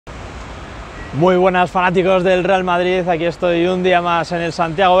Muy buenas fanáticos del Real Madrid, aquí estoy un día más en el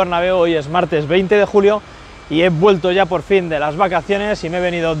Santiago Bernabéu. Hoy es martes 20 de julio y he vuelto ya por fin de las vacaciones y me he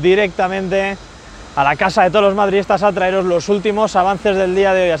venido directamente a la casa de todos los madridistas a traeros los últimos avances del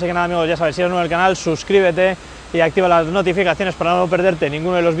día de hoy. Así que nada amigos, ya sabéis, si eres nuevo en el canal, suscríbete y activa las notificaciones para no perderte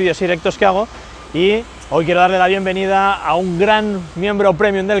ninguno de los vídeos directos que hago. Y hoy quiero darle la bienvenida a un gran miembro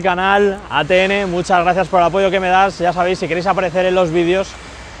premium del canal, ATN. Muchas gracias por el apoyo que me das. Ya sabéis, si queréis aparecer en los vídeos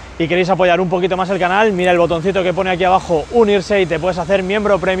y queréis apoyar un poquito más el canal, mira el botoncito que pone aquí abajo, unirse, y te puedes hacer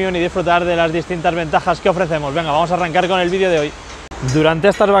miembro premium y disfrutar de las distintas ventajas que ofrecemos. Venga, vamos a arrancar con el vídeo de hoy. Durante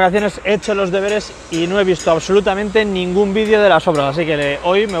estas vacaciones he hecho los deberes y no he visto absolutamente ningún vídeo de las obras, así que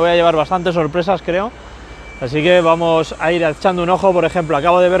hoy me voy a llevar bastantes sorpresas, creo. Así que vamos a ir echando un ojo. Por ejemplo,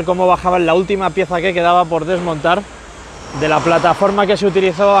 acabo de ver cómo bajaban la última pieza que quedaba por desmontar de la plataforma que se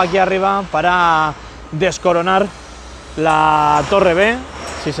utilizó aquí arriba para descoronar la torre B.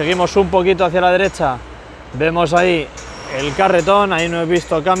 Si seguimos un poquito hacia la derecha, vemos ahí el carretón, ahí no he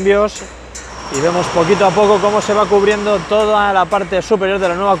visto cambios, y vemos poquito a poco cómo se va cubriendo toda la parte superior de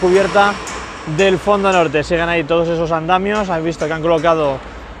la nueva cubierta del fondo norte. Siguen ahí todos esos andamios, habéis visto que han colocado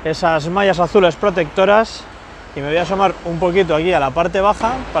esas mallas azules protectoras, y me voy a asomar un poquito aquí a la parte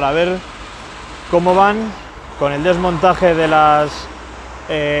baja para ver cómo van con el desmontaje de las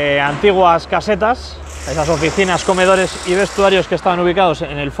antiguas casetas, esas oficinas, comedores y vestuarios que estaban ubicados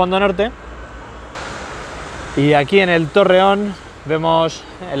en el fondo norte. Y aquí en el torreón vemos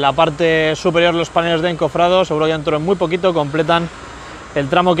en la parte superior los paneles de encofrado. Seguro que dentro de muy poquito completan el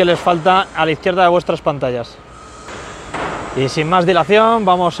tramo que les falta a la izquierda de vuestras pantallas. Y sin más dilación,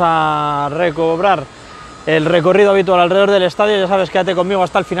 vamos a recobrar el recorrido habitual alrededor del estadio. Ya sabes, quédate conmigo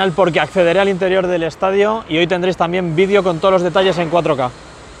hasta el final porque accederé al interior del estadio y hoy tendréis también vídeo con todos los detalles en 4K.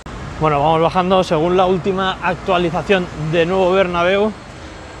 Bueno, vamos bajando. Según la última actualización de Nuevo Bernabéu,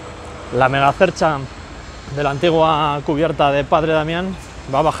 la megacercha de la antigua cubierta de Padre Damián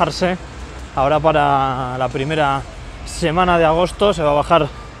va a bajarse ahora para la primera semana de agosto. Se va a bajar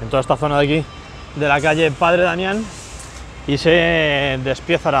en toda esta zona de aquí de la calle Padre Damián y se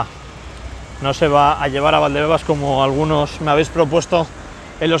despiezará. No se va a llevar a Valdebebas como algunos me habéis propuesto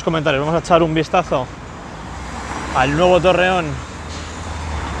en los comentarios. Vamos a echar un vistazo al nuevo torreón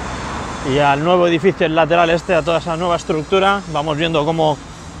y al nuevo edificio, el lateral este, a toda esa nueva estructura. Vamos viendo cómo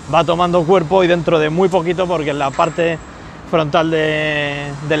va tomando cuerpo, y dentro de muy poquito, porque en la parte frontal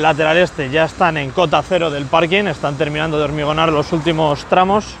del lateral este ya están en cota cero del parking, están terminando de hormigonar los últimos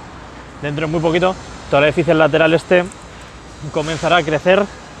tramos. Dentro de muy poquito todo el edificio lateral este comenzará a crecer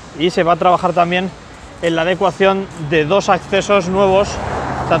y se va a trabajar también en la adecuación de dos accesos nuevos,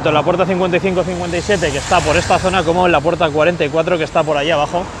 tanto en la puerta 55-57 que está por esta zona como en la puerta 44 que está por ahí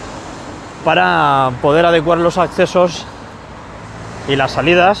abajo, para poder adecuar los accesos y las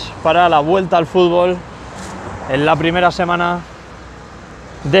salidas para la vuelta al fútbol en la primera semana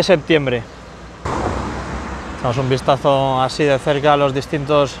de septiembre. Damos un vistazo así de cerca a los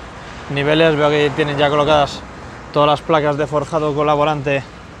distintos niveles. Veo que tienen ya colocadas todas las placas de forjado colaborante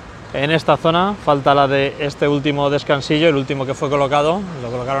en esta zona. Falta la de este último descansillo, el último que fue colocado,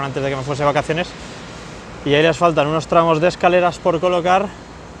 lo colocaron antes de que me fuese de vacaciones, y ahí les faltan unos tramos de escaleras por colocar,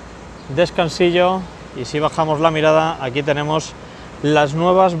 descansillo. Y si bajamos la mirada, aquí tenemos las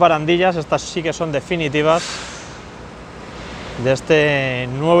nuevas barandillas. Estas sí que son definitivas de este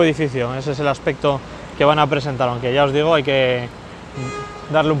nuevo edificio. Ese es el aspecto que van a presentar, aunque ya os digo, hay que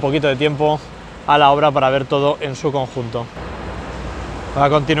darle un poquito de tiempo a la obra para ver todo en su conjunto. Voy a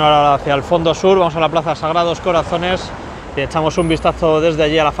continuar ahora hacia el fondo sur, vamos a la Plaza Sagrados Corazones y echamos un vistazo desde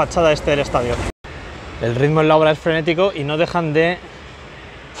allí a la fachada este del estadio. El ritmo en la obra es frenético y no dejan de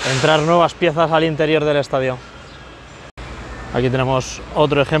entrar nuevas piezas al interior del estadio. Aquí tenemos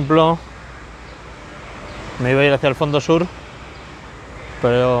otro ejemplo. Me iba a ir hacia el fondo sur,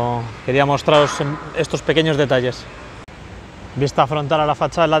 pero quería mostraros estos pequeños detalles. Vista frontal a la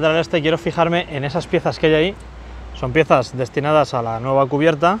fachada del lateral este, quiero fijarme en esas piezas que hay ahí. Son piezas destinadas a la nueva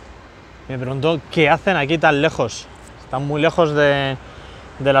cubierta. Me pregunto qué hacen aquí tan lejos. Están muy lejos de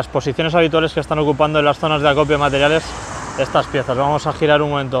las posiciones habituales que están ocupando en las zonas de acopio de materiales estas piezas. Vamos a girar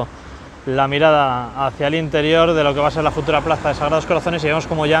un momento la mirada hacia el interior de lo que va a ser la futura Plaza de Sagrados Corazones y vemos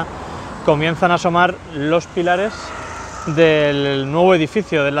como ya comienzan a asomar los pilares del nuevo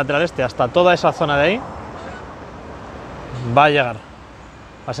edificio del lateral este. Hasta toda esa zona de ahí va a llegar.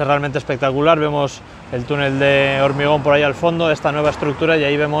 Va a ser realmente espectacular. Vemos el túnel de hormigón por ahí al fondo, esta nueva estructura, y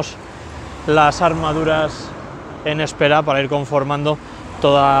ahí vemos las armaduras en espera para ir conformando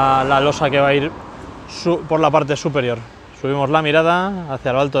toda la losa que va a ir por la parte superior. Subimos la mirada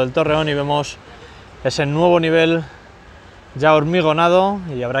hacia lo alto del torreón y vemos ese nuevo nivel ya hormigonado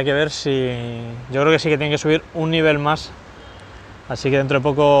y habrá que ver si... Yo creo que sí que tienen que subir un nivel más, así que dentro de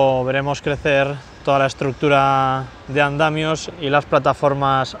poco veremos crecer toda la estructura de andamios y las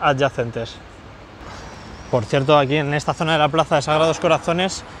plataformas adyacentes. Por cierto, aquí en esta zona de la Plaza de Sagrados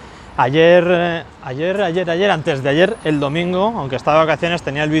Corazones, antes de ayer, el domingo, aunque estaba de vacaciones,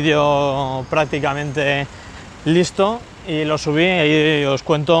 tenía el vídeo prácticamente listo y lo subí y os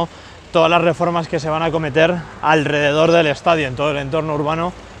cuento todas las reformas que se van a acometer alrededor del estadio, en todo el entorno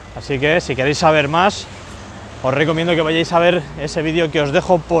urbano, así que si queréis saber más, os recomiendo que vayáis a ver ese vídeo que os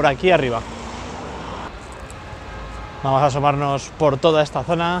dejo por aquí arriba. Vamos a asomarnos por toda esta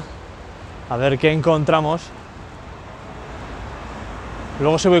zona, a ver qué encontramos.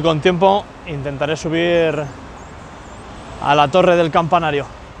 Luego, si voy con tiempo, intentaré subir a la torre del campanario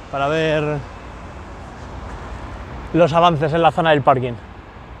para ver los avances en la zona del parking.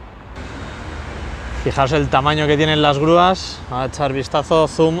 Fijaos el tamaño que tienen las grúas. Voy a echar vistazo,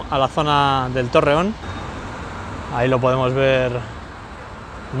 zoom a la zona del torreón. Ahí lo podemos ver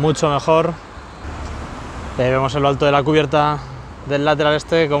mucho mejor. Y ahí vemos en lo alto de la cubierta del lateral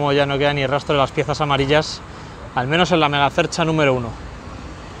este como ya no queda ni rastro de las piezas amarillas, al menos en la megacercha número 1.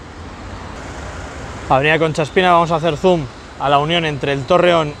 Avenida Concha Espina, vamos a hacer zoom a la unión entre el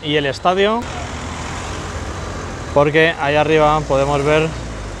torreón y el estadio, porque ahí arriba podemos ver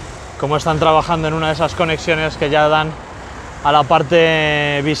cómo están trabajando en una de esas conexiones que ya dan a la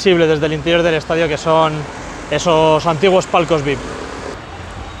parte visible desde el interior del estadio, que son esos antiguos palcos VIP.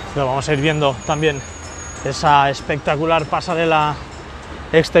 Lo vamos a ir viendo también esa espectacular pasarela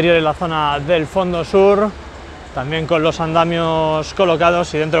exterior en la zona del fondo sur, también con los andamios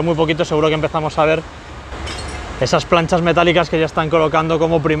colocados, y dentro de muy poquito seguro que empezamos a ver esas planchas metálicas que ya están colocando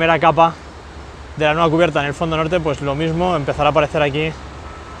como primera capa de la nueva cubierta en el fondo norte. Pues lo mismo empezará a aparecer aquí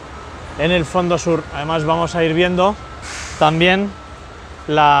en el fondo sur. Además vamos a ir viendo también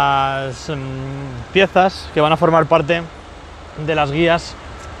las piezas que van a formar parte de las guías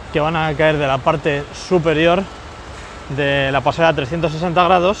que van a caer de la parte superior de la pasarela a 360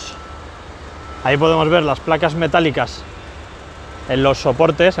 grados. Ahí podemos ver las placas metálicas en los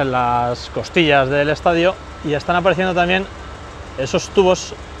soportes, en las costillas del estadio, y están apareciendo también esos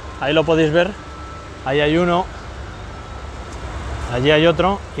tubos. Ahí lo podéis ver, ahí hay uno, allí hay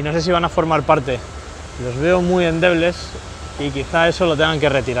otro, y no sé si van a formar parte. Los veo muy endebles y quizá eso lo tengan que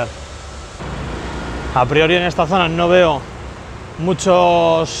retirar. A priori en esta zona no veo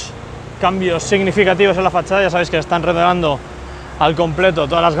muchos cambios significativos en la fachada. Ya sabéis que están revelando al completo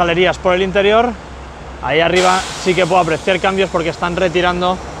todas las galerías por el interior. Ahí arriba sí que puedo apreciar cambios porque están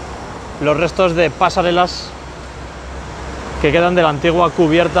retirando los restos de pasarelas que quedan de la antigua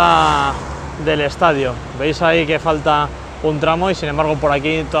cubierta del estadio. Veis ahí que falta un tramo y sin embargo por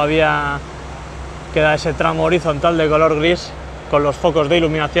aquí todavía queda ese tramo horizontal de color gris con los focos de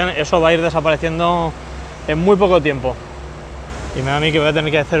iluminación. Eso va a ir desapareciendo en muy poco tiempo. Y me da a mí que voy a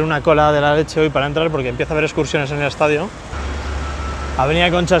tener que hacer una cola de la leche hoy para entrar, porque empieza a haber excursiones en el estadio. Avenida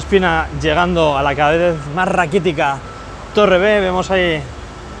Concha Espina, llegando a la cada vez más raquítica Torre B. Vemos ahí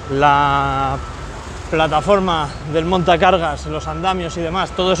la plataforma del montacargas, los andamios y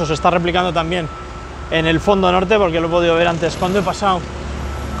demás. Todo eso se está replicando también en el fondo norte, porque lo he podido ver antes cuando he pasado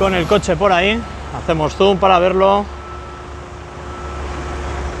con el coche por ahí. Hacemos zoom para verlo.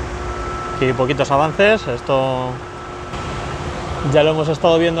 Aquí poquitos avances. Esto ya lo hemos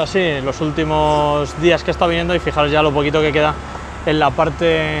estado viendo así los últimos días que he estado viniendo, y fijaros ya lo poquito que queda en la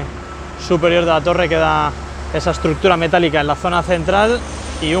parte superior de la torre. Queda esa estructura metálica en la zona central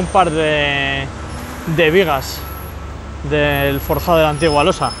y un par de vigas del forjado de la antigua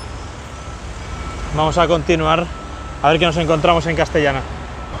losa. Vamos a continuar a ver qué nos encontramos en Castellana.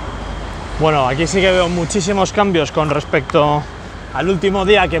 Bueno, aquí sí que veo muchísimos cambios con respecto al último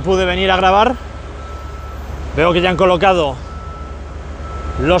día que pude venir a grabar. Veo que ya han colocado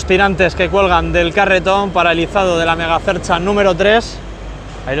los tirantes que cuelgan del carretón para el izado de la megacercha número 3.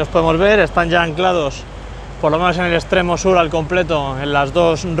 Ahí los podemos ver, están ya anclados por lo menos en el extremo sur al completo en las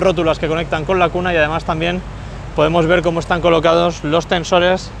dos rótulas que conectan con la cuna, y además también podemos ver cómo están colocados los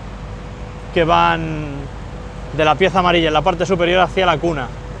tensores que van de la pieza amarilla en la parte superior hacia la cuna.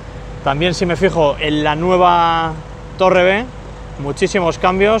 También, si me fijo en la nueva Torre B, muchísimos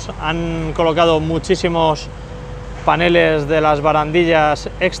cambios. Han colocado muchísimos paneles de las barandillas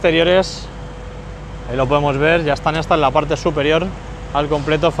exteriores. Ahí lo podemos ver, ya están hasta en la parte superior al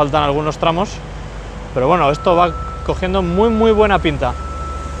completo, faltan algunos tramos, pero bueno, esto va cogiendo muy buena pinta.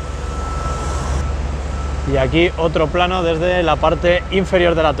 Y aquí otro plano desde la parte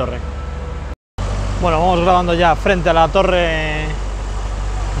inferior de la torre. Bueno, vamos grabando ya frente a la Torre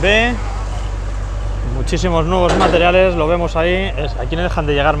B. muchísimos nuevos materiales, lo vemos ahí. Aquí no dejan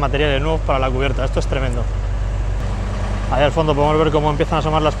de llegar materiales nuevos para la cubierta, esto es tremendo. Ahí al fondo podemos ver cómo empiezan a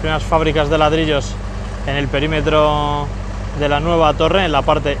asomar las primeras fábricas de ladrillos en el perímetro de la nueva torre, en la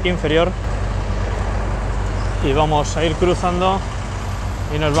parte inferior. Y vamos a ir cruzando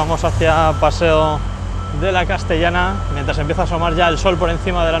y nos vamos hacia Paseo de la Castellana, mientras empieza a asomar ya el sol por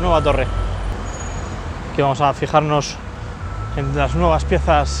encima de la nueva torre. Aquí vamos a fijarnos en las nuevas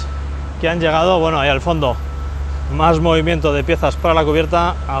piezas que han llegado. Bueno, ahí al fondo más movimiento de piezas para la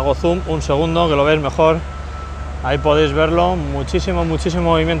cubierta. Hago zoom un segundo que lo veis mejor. Ahí podéis verlo, muchísimo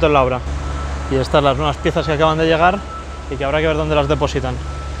movimiento en la obra. Y estas las nuevas piezas que acaban de llegar y que habrá que ver dónde las depositan.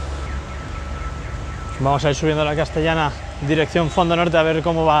 Vamos a ir subiendo la Castellana dirección fondo norte a ver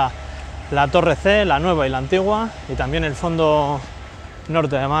cómo va la torre C, la nueva y la antigua, y también el fondo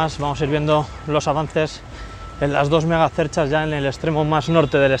norte. Además vamos a ir viendo los avances en las dos megacerchas ya en el extremo más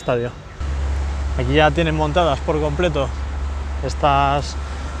norte del estadio. Aquí ya tienen montadas por completo estas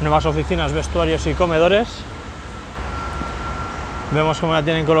nuevas oficinas, vestuarios y comedores. Vemos cómo ya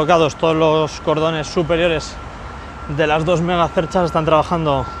tienen colocados todos los cordones superiores de las dos megacerchas. Están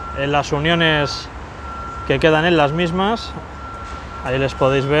trabajando en las uniones que quedan en las mismas. Ahí les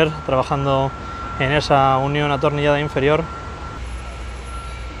podéis ver trabajando en esa unión atornillada inferior.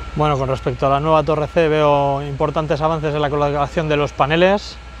 Bueno, con respecto a la nueva torre C veo importantes avances en la colocación de los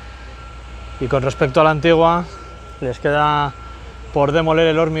paneles, y con respecto a la antigua les queda por demoler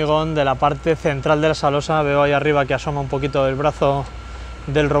el hormigón de la parte central de la salosa. Veo ahí arriba que asoma un poquito el brazo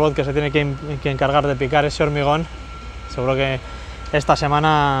del robot que se tiene que encargar de picar ese hormigón. Seguro que esta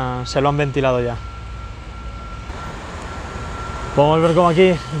semana se lo han ventilado ya. Podemos ver como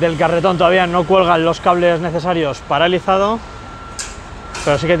aquí del carretón todavía no cuelgan los cables necesarios para el izado,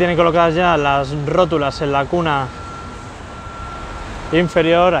 pero sí que tienen colocadas ya las rótulas en la cuna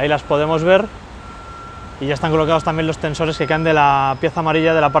inferior, ahí las podemos ver, y ya están colocados también los tensores que caen de la pieza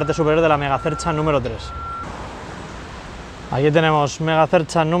amarilla de la parte superior de la megacercha número 3. Aquí tenemos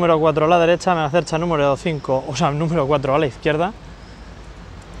megacercha número 4 a la derecha, megacercha número 5, o sea, número 4 a la izquierda.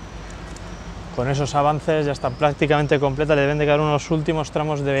 Con esos avances ya está prácticamente completa, le deben de quedar unos últimos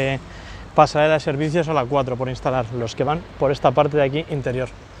tramos de pasarela de servicios a la 4 por instalar, los que van por esta parte de aquí interior.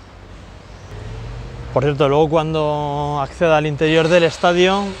 Por cierto, luego cuando acceda al interior del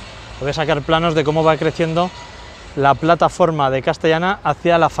estadio voy a sacar planos de cómo va creciendo la plataforma de Castellana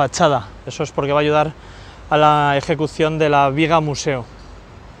hacia la fachada. Eso es porque va a ayudar a la ejecución de la viga museo.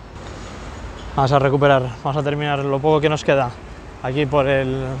 Vamos a recuperar, vamos a terminar lo poco que nos queda aquí por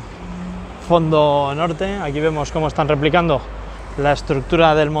el fondo norte. Aquí vemos cómo están replicando la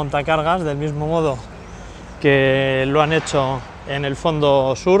estructura del montacargas del mismo modo que lo han hecho en el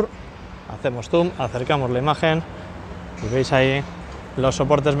fondo sur. Hacemos zoom, acercamos la imagen y veis ahí los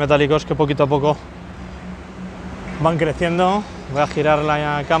soportes metálicos que poquito a poco van creciendo. Voy a girar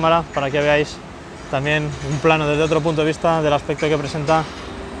la cámara para que veáis también un plano desde otro punto de vista del aspecto que presenta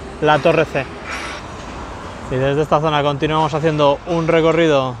la torre C. Y desde esta zona continuamos haciendo un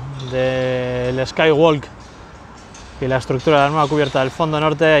recorrido del skywalk y la estructura de la nueva cubierta del fondo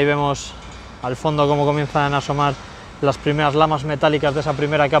norte. Ahí vemos al fondo cómo comienzan a asomar las primeras lamas metálicas de esa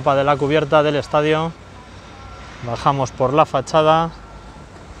primera capa de la cubierta del estadio. Bajamos por la fachada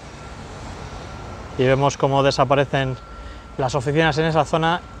y vemos cómo desaparecen las oficinas en esa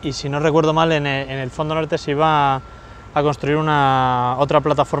zona, y si no recuerdo mal en el fondo norte se iba a construir otra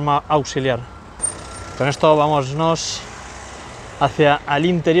plataforma auxiliar. Con esto vámonos hacia el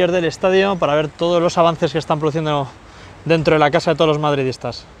interior del estadio para ver todos los avances que están produciendo dentro de la casa de todos los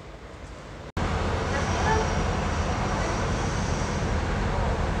madridistas.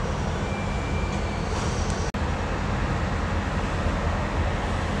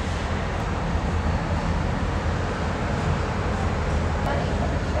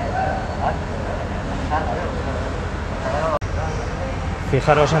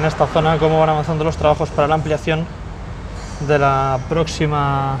 Fijaros en esta zona cómo van avanzando los trabajos para la ampliación de la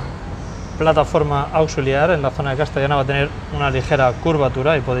próxima plataforma auxiliar. En la zona de Castellana va a tener una ligera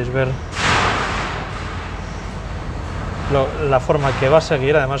curvatura y podéis ver la forma que va a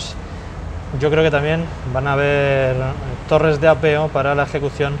seguir. Además, yo creo que también van a haber torres de apeo para la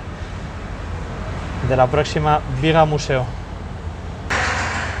ejecución de la próxima viga museo.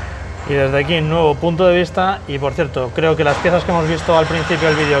 Y desde aquí un nuevo punto de vista. Y por cierto, creo que las piezas que hemos visto al principio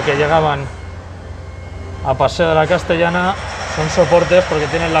del vídeo que llegaban a Paseo de la Castellana son soportes, porque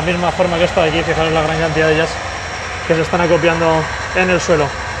tienen la misma forma que esta de aquí. Fijaros la gran cantidad de ellas que se están acopiando en el suelo.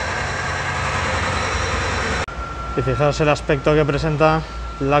 Y fijaos el aspecto que presenta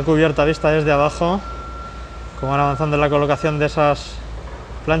la cubierta vista desde abajo, cómo van avanzando en la colocación de esas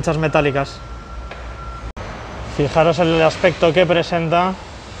planchas metálicas. Fijaros en el aspecto que presenta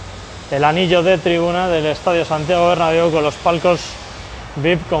el anillo de tribuna del Estadio Santiago Bernabéu con los palcos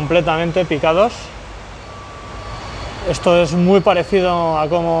VIP completamente picados. Esto es muy parecido a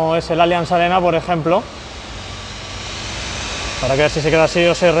como es el Allianz Arena, por ejemplo. Para que ver si se queda así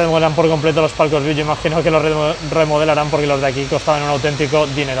o se remodelan por completo los palcos VIP. Yo imagino que los remodelarán porque los de aquí costaban un auténtico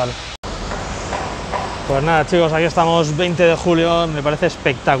dineral. Pues nada, chicos, aquí estamos, 20 de julio, me parece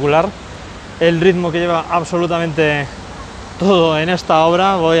espectacular el ritmo que lleva absolutamente todo en esta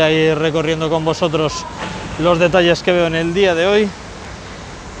obra. Voy a ir recorriendo con vosotros los detalles que veo en el día de hoy.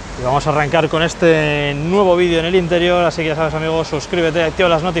 Y vamos a arrancar con este nuevo vídeo en el interior, así que ya sabes, amigos, suscríbete, activa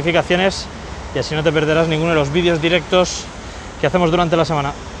las notificaciones y así no te perderás ninguno de los vídeos directos que hacemos durante la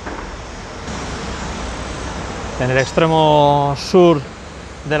semana. En el extremo sur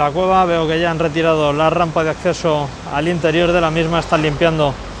de la cueva veo que ya han retirado la rampa de acceso al interior de la misma, están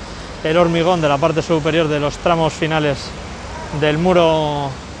limpiando el hormigón de la parte superior de los tramos finales del muro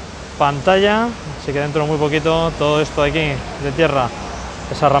pantalla, así que dentro de muy poquito todo esto de aquí de tierra,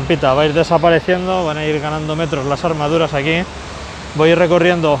 esa rampita va a ir desapareciendo, van a ir ganando metros las armaduras aquí. Voy a ir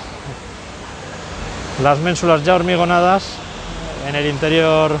recorriendo las ménsulas ya hormigonadas en el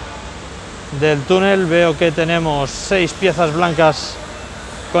interior del túnel. Veo que tenemos 6 piezas blancas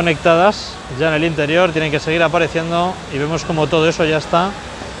conectadas ya en el interior, tienen que seguir apareciendo y vemos como todo eso ya está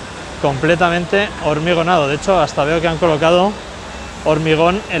completamente hormigonado. De hecho, hasta veo que han colocado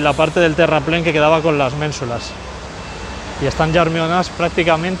hormigón en la parte del terraplén que quedaba con las ménsulas y están ya hormigonadas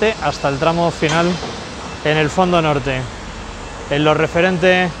prácticamente hasta el tramo final en el fondo norte. En lo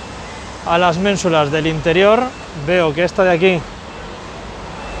referente a las ménsulas del interior, veo que esta de aquí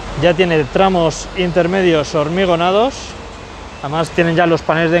ya tiene tramos intermedios hormigonados, además tienen ya los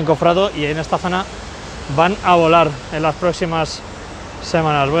paneles de encofrado y en esta zona van a volar en las próximas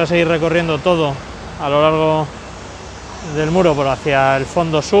semanas. Voy a seguir recorriendo todo a lo largo del muro por hacia el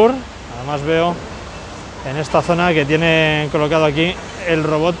fondo sur. Además veo en esta zona que tienen colocado aquí el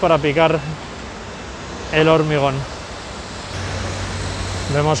robot para picar el hormigón.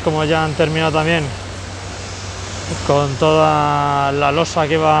 Vemos como ya han terminado también con toda la losa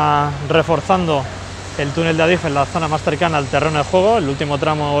que va reforzando el túnel de Adif en la zona más cercana al terreno de juego. El último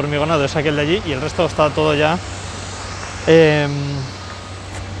tramo hormigonado es aquel de allí y el resto está todo ya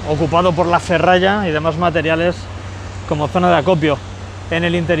ocupado por la ferralla y demás materiales como zona de acopio en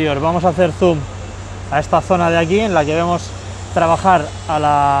el interior. Vamos a hacer zoom a esta zona de aquí en la que vemos trabajar a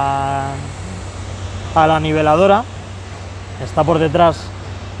la niveladora. Está por detrás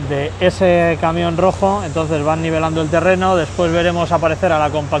de ese camión rojo, entonces van nivelando el terreno. Después veremos aparecer a la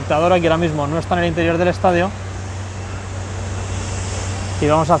compactadora que ahora mismo no está en el interior del estadio y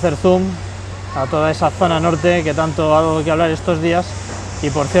vamos a hacer zoom a toda esa zona norte que tanto ha dado que hablar estos días. Y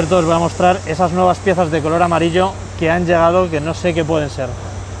por cierto, os voy a mostrar esas nuevas piezas de color amarillo que han llegado, que no sé qué pueden ser.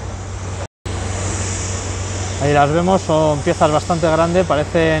 Ahí las vemos, son piezas bastante grandes,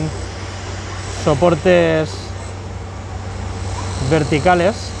 parecen soportes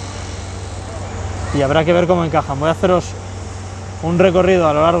verticales y habrá que ver cómo encajan. Voy a haceros un recorrido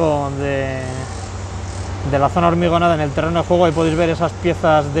a lo largo de la zona hormigonada en el terreno de juego. Ahí podéis ver esas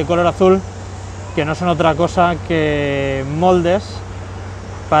piezas de color azul que no son otra cosa que moldes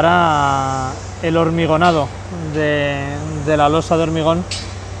para el hormigonado de la losa de hormigón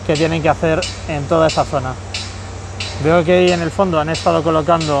que tienen que hacer en toda esa zona. Veo que ahí en el fondo han estado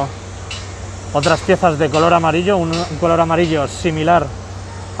colocando otras piezas de color amarillo, un color amarillo similar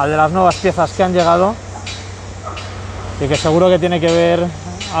al de las nuevas piezas que han llegado y que seguro que tiene que ver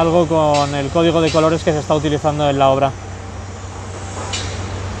algo con el código de colores que se está utilizando en la obra.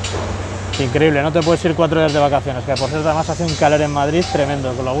 Increíble, no te puedes ir 4 días de vacaciones, que por cierto además hace un calor en Madrid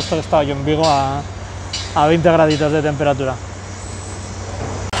tremendo, con lo gusto que estaba yo en Vigo a 20 graditos de temperatura.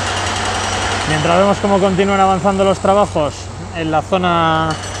 Mientras vemos cómo continúan avanzando los trabajos en la zona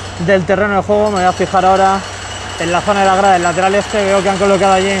del terreno de juego, me voy a fijar ahora en la zona de la grada del lateral este. Veo que han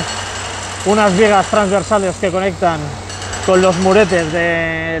colocado allí unas vigas transversales que conectan con los muretes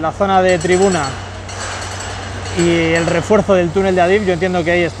de la zona de tribuna y el refuerzo del túnel de Adif. Yo entiendo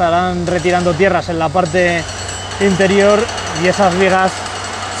que ahí estarán retirando tierras en la parte interior y esas vigas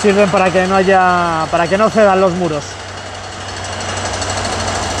sirven para que no cedan los muros.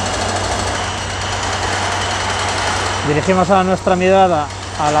 Dirigimos ahora nuestra mirada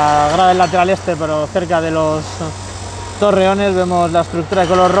a la grada del lateral este, pero cerca de los torreones. Vemos la estructura de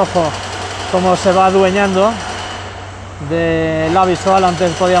color rojo cómo se va adueñando de la visual.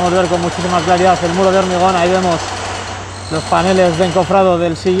 Antes podíamos ver con muchísima claridad el muro de hormigón. Ahí vemos los paneles de encofrado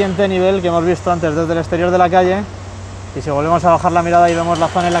del siguiente nivel que hemos visto antes desde el exterior de la calle. Y si volvemos a bajar la mirada y vemos la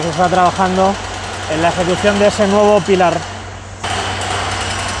zona en la que se está trabajando, en la ejecución de ese nuevo pilar.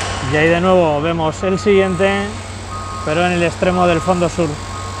 Y ahí de nuevo vemos el siguiente, pero en el extremo del fondo sur.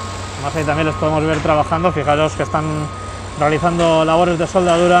 Más ahí también les podemos ver trabajando, fijaros que están realizando labores de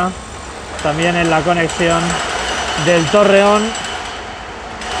soldadura, también en la conexión del Torreón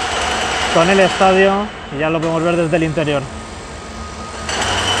con el estadio, y ya lo podemos ver desde el interior.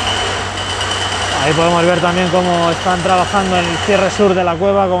 Ahí podemos ver también cómo están trabajando en el cierre sur de la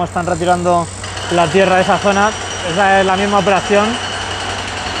cueva, cómo están retirando la tierra de esa zona. Esa es la misma operación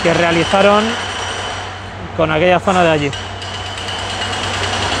que realizaron con aquella zona de allí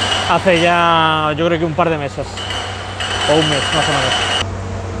hace ya, yo creo que un par de meses o un mes más o menos.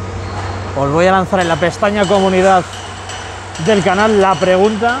 Os voy a lanzar en la pestaña comunidad del canal la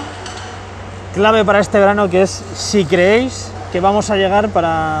pregunta clave para este verano, que es si creéis que vamos a llegar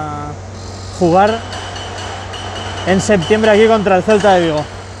para jugar en septiembre aquí contra el Celta de Vigo.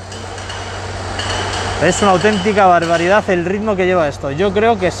 Es una auténtica barbaridad el ritmo que lleva esto. Yo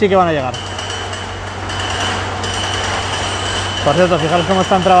creo que sí que van a llegar. Por cierto, fijaros cómo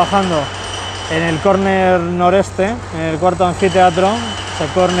están trabajando en el córner noreste, en el cuarto anfiteatro,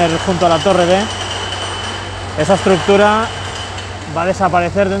 ese córner junto a la torre B. Esa estructura va a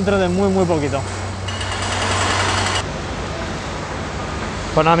desaparecer dentro de muy poquito.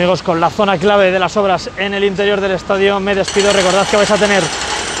 Bueno amigos, con la zona clave de las obras en el interior del estadio me despido. Recordad que vais a tener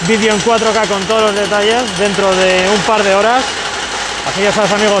vídeo en 4K con todos los detalles dentro de un par de horas. Así que ya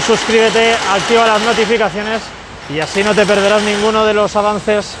sabes amigos, suscríbete, activa las notificaciones y así no te perderás ninguno de los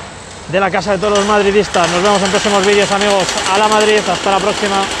avances de la casa de todos los madridistas. Nos vemos en próximos vídeos amigos. A la Madrid, hasta la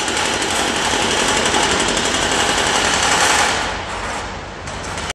próxima.